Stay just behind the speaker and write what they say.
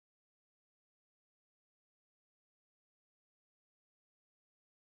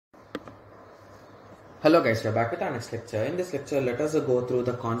Hello guys, we're back with our next lecture. In this lecture, let us go through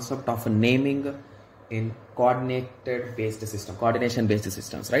the concept of naming in coordination based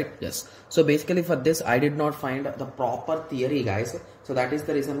systems, right? Yes. So basically for this, I did not find the proper theory, guys. So that is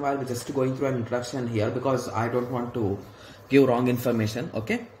the reason why we're just going through an introduction here, because I don't want to give wrong information.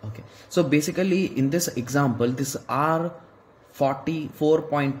 Okay. So basically in this example, this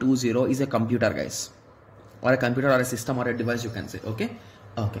R44.20 is a computer, guys, or a computer or a system or a device, you can say. Okay.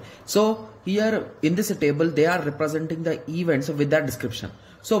 So here in this table, they are representing the events with that description.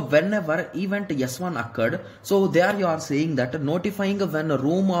 So whenever event S1 occurred, so there you are saying that notifying when a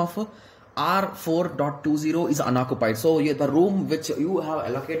room of R4.20 is unoccupied. So the room which you have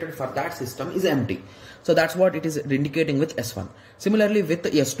allocated for that system is empty. So that's what it is indicating with S1. Similarly with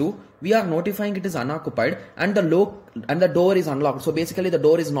S2, we are notifying it is unoccupied and the door is unlocked. So basically the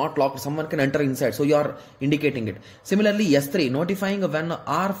door is not locked, someone can enter inside, so you are indicating it. Similarly S3, notifying when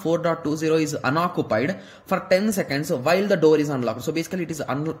R4.20 is unoccupied for 10 seconds while the door is unlocked. So basically it is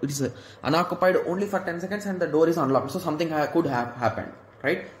unoccupied only for 10 seconds and the door is unlocked. So something could have happened,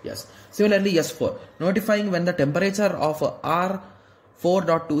 right? Yes. Similarly S4, notifying when the temperature of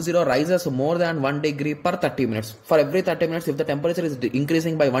R4.20 rises more than 1 degree per 30 minutes. For every 30 minutes, if the temperature is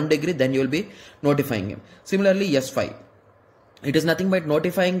increasing by 1 degree, then you will be notifying him. Similarly, S5, it is nothing but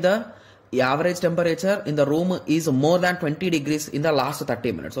notifying the average temperature in the room is more than 20 degrees in the last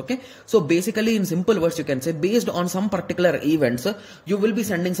 30 minutes. Okay. So basically in simple words, you can say based on some particular events, you will be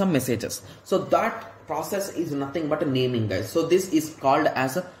sending some messages. So that process is nothing but a naming, guys. So this is called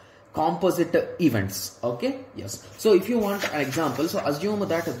as a composite events. Okay. Yes. So if you want an example, so assume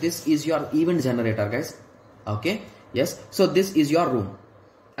that this is your event generator, guys. Okay. Yes. So this is your room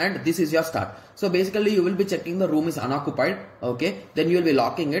and this is your start. So basically you will be checking the room is unoccupied. Okay. Then you will be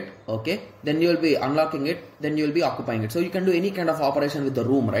locking it. Okay. Then you will be unlocking it. Then you will be occupying it. So you can do any kind of operation with the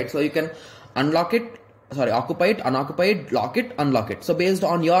room, right? So you can occupy it, unoccupied, lock it, unlock it. So based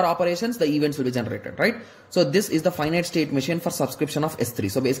on your operations, the events will be generated, right? So this is the finite state machine for subscription of S3.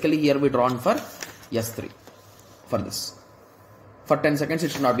 So basically here we drawn for S3 for this. For 10 seconds,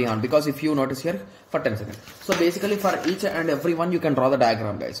 it should not be on, because if you notice here for 10 seconds. So basically for each and every one, you can draw the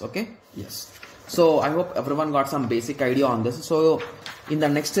diagram, guys. Okay. Yes. So I hope everyone got some basic idea on this. So in the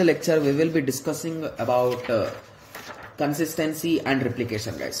next lecture, we will be discussing about consistency and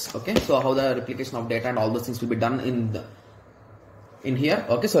replication, guys. Okay. So how the replication of data and all those things will be done in here.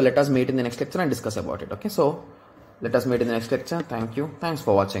 Okay. So let us meet in the next lecture and discuss about it. Okay. So let us meet in the next lecture. Thank you. Thanks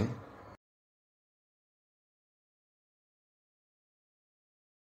for watching.